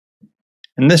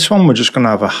In this one, we're just going to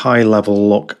have a high-level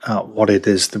look at what it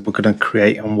is that we're going to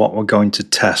create and what we're going to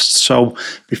test. So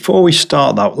before we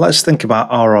start that, let's think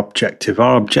about our objective.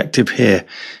 Our objective here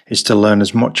is to learn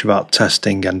as much about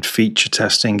testing and feature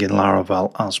testing in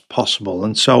Laravel as possible.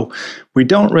 And so we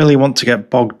don't really want to get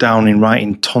bogged down in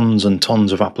writing tons and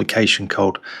tons of application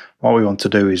code. What we want to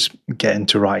do is get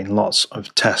into writing lots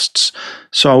of tests.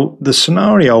 So the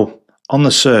scenario on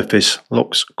the surface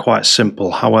looks quite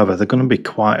simple. However, there are going to be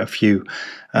quite a few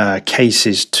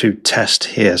cases to test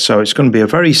here. So it's going to be a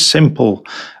very simple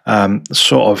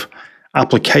sort of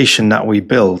application that we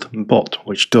build, but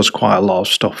which does quite a lot of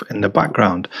stuff in the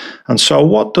background. And so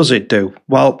what does it do?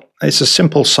 Well, it's a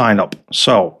simple sign up.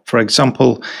 So for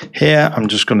example, here I'm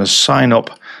just going to sign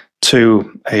up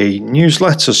to a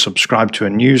newsletter, subscribe to a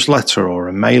newsletter or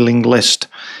a mailing list,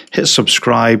 hit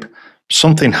subscribe.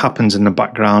 Something happens in the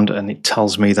background and it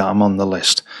tells me that I'm on the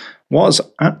list. What has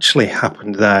actually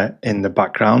happened there in the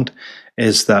background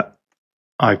is that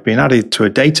I've been added to a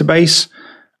database,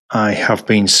 I have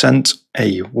been sent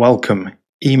a welcome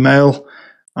email,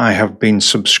 I have been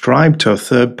subscribed to a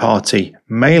third-party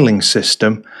mailing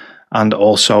system, and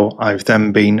also I've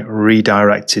then been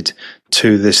redirected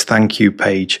to this thank you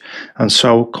page. And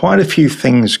so quite a few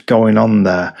things going on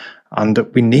there. And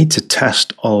we need to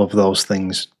test all of those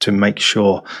things to make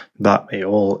sure that it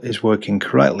all is working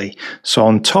correctly. So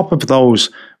on top of those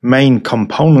main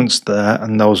components there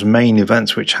and those main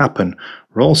events which happen,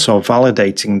 we're also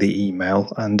validating the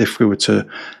email. And if we were to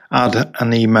add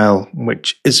an email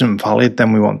which isn't valid,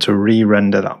 then we want to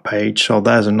re-render that page. So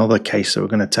there's another case that we're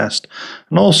going to test.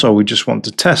 And also we just want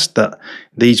to test that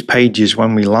these pages,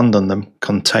 when we land on them,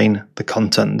 contain the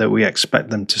content that we expect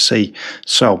them to see.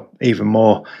 So even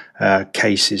more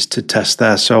cases to test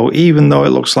there. So even though it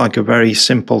looks like a very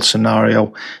simple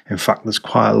scenario, in fact there's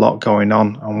quite a lot going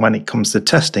on, and when it comes to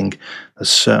testing there's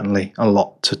certainly a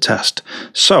lot to test.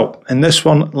 So in this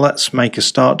one, let's make a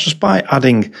start just by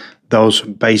adding those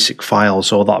basic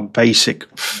files, or that basic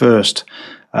first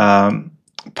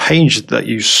page that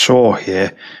you saw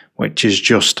here, which is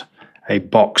just a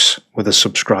box with a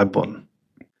subscribe button.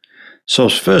 So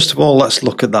first of all, let's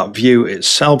look at that view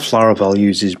itself. Laravel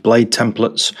uses blade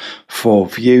templates for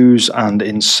views, and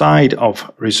inside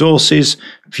of resources,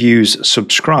 views,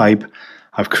 subscribe,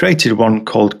 I've created one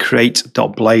called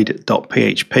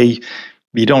create.blade.php.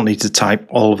 You don't need to type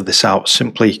all of this out,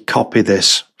 simply copy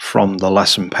this from the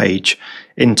lesson page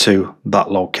into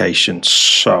that location.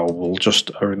 So we'll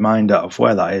just a reminder of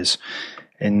where that is.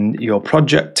 In your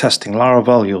project testing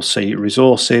Laravel, you'll see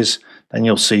resources, then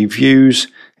you'll see views.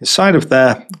 Inside of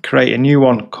there, create a new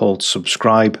one called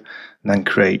subscribe, and then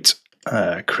create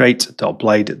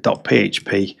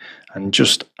create.blade.php, and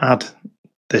just add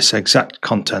this exact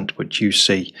content which you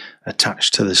see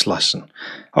attached to this lesson.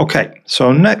 Okay,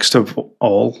 so next of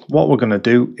all, what we're going to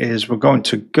do is we're going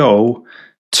to go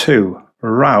to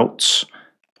routes,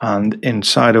 and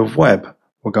inside of web,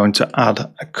 we're going to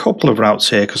add a couple of routes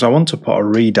here because I want to put a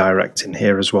redirect in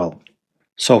here as well.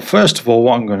 So first of all,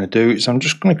 what I'm going to do is I'm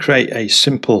just going to create a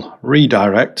simple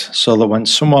redirect so that when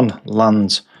someone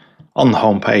lands on the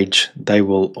home page, they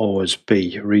will always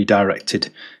be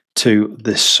redirected to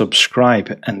this subscribe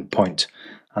endpoint.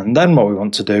 And then what we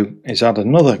want to do is add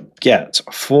another get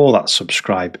for that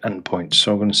subscribe endpoint.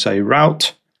 So I'm going to say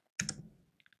route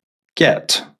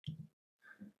get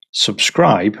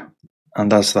subscribe,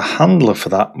 and as the handler for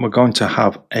that, we're going to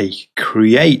have a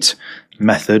create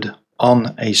method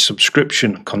on a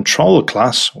subscription controller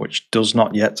class, which does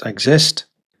not yet exist.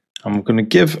 And we're going to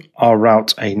give our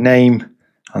route a name,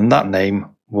 and that name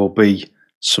will be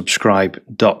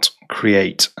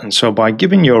subscribe.create. And so by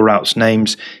giving your routes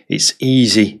names, it's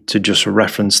easy to just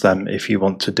reference them if you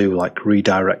want to do like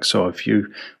redirects, or if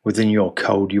you within your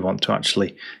code you want to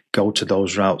actually go to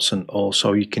those routes, and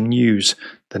also you can use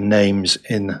the names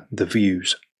in the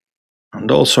views. And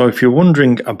also, if you're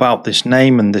wondering about this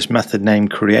name and this method name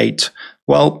create,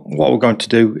 well, what we're going to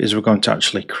do is we're going to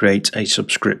actually create a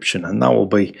subscription, and that will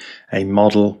be a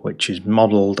model which is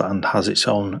modeled and has its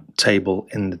own table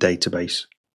in the database.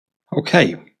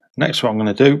 Okay, next what I'm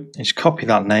going to do is copy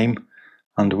that name,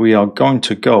 and we are going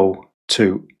to go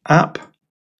to app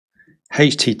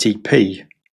http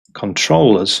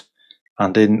controllers,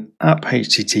 and in app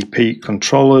http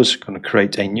controllers, I'm going to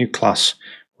create a new class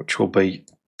which will be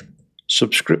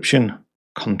subscription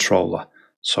controller.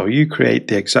 So you create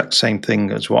the exact same thing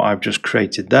as what I've just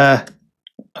created there.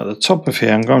 At the top of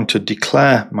here, I'm going to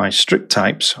declare my strict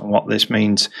types, and what this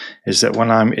means is that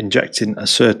when I'm injecting a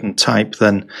certain type,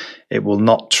 then it will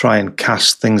not try and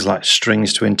cast things like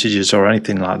strings to integers or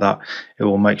anything like that. It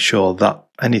will make sure that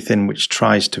anything which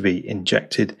tries to be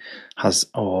injected has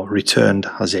or returned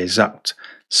has the exact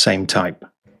same type.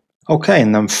 Okay,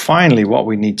 and then finally what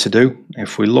we need to do,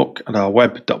 if we look at our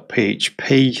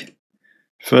web.php,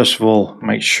 first of all,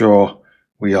 make sure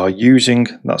we are using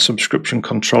that subscription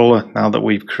controller now that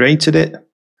we've created it.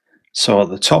 So at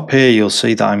the top here, you'll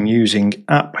see that I'm using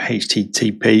app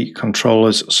HTTP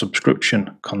controllers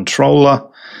subscription controller,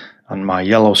 and my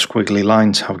yellow squiggly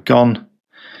lines have gone.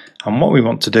 And what we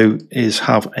want to do is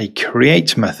have a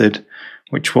create method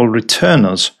which will return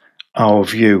us our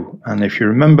view. And if you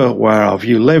remember where our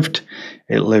view lived,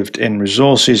 it lived in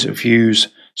resources, views,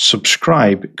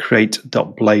 subscribe,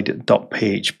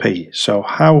 create.blade.php. So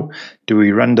how do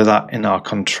we render that in our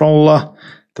controller?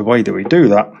 The way that we do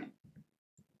that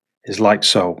is like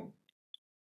so.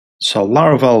 So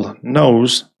Laravel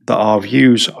knows that our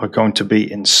views are going to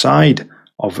be inside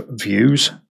of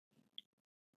views,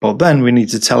 but then we need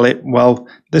to tell it, well,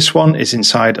 this one is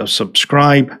inside of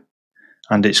subscribe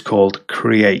and it's called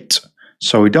create.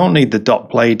 So we don't need the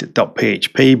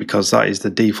 .blade.php because that is the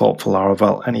default for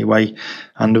Laravel anyway,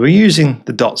 and we're using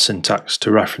the dot syntax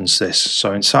to reference this.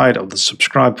 So inside of the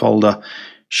subscribe folder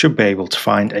should be able to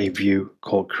find a view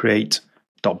called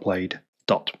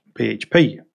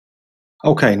create.blade.php.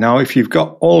 Okay, now if you've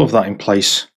got all of that in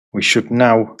place, we should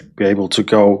now be able to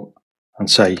go and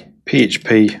say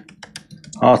PHP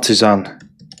artisan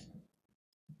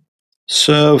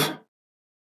serve.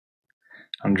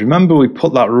 And remember, we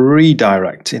put that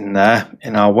redirect in there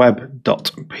in our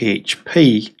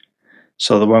web.php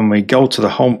so that when we go to the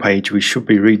home page, we should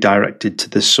be redirected to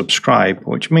this subscribe,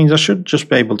 which means I should just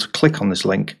be able to click on this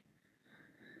link.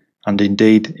 And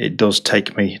indeed, it does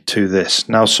take me to this.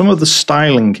 Now, some of the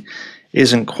styling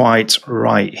isn't quite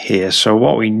right here. So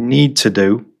what we need to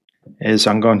do is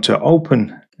I'm going to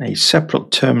open a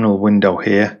separate terminal window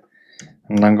here,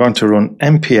 and I'm going to run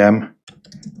npm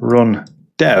run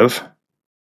dev.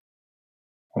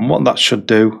 And what that should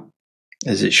do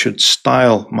is it should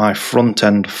style my front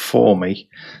end for me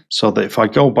so that if I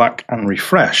go back and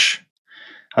refresh,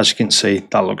 as you can see,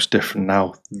 that looks different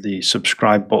now. The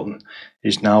subscribe button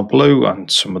is now blue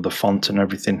and some of the font and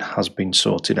everything has been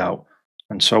sorted out.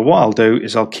 And so what I'll do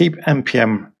is I'll keep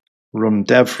npm run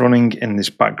dev running in this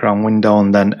background window,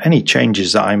 and then any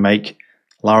changes that I make,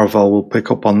 Laravel will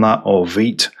pick up on that, or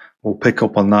Vite will pick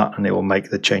up on that, and it will make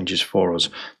the changes for us.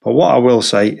 But what I will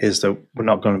say is that we're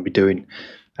not going to be doing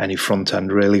any front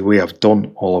end really. We have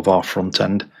done all of our front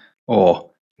end, or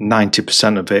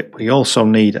 90% of it. We also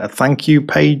need a thank you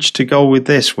page to go with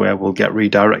this where we'll get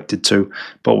redirected to,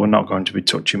 but we're not going to be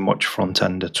touching much front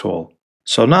end at all.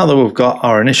 So now that we've got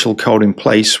our initial code in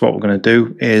place, what we're going to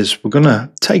do is we're going to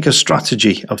take a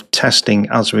strategy of testing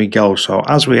as we go. So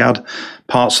as we add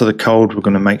parts of the code, we're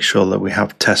going to make sure that we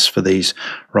have tests for these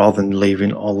rather than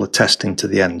leaving all the testing to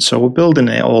the end. So we're building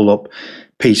it all up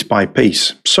piece by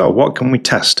piece. So what can we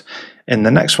test? In the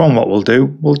next one, what we'll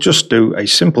do, we'll just do a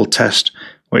simple test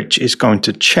which is going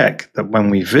to check that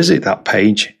when we visit that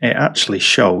page, it actually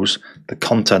shows the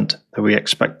content that we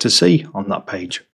expect to see on that page.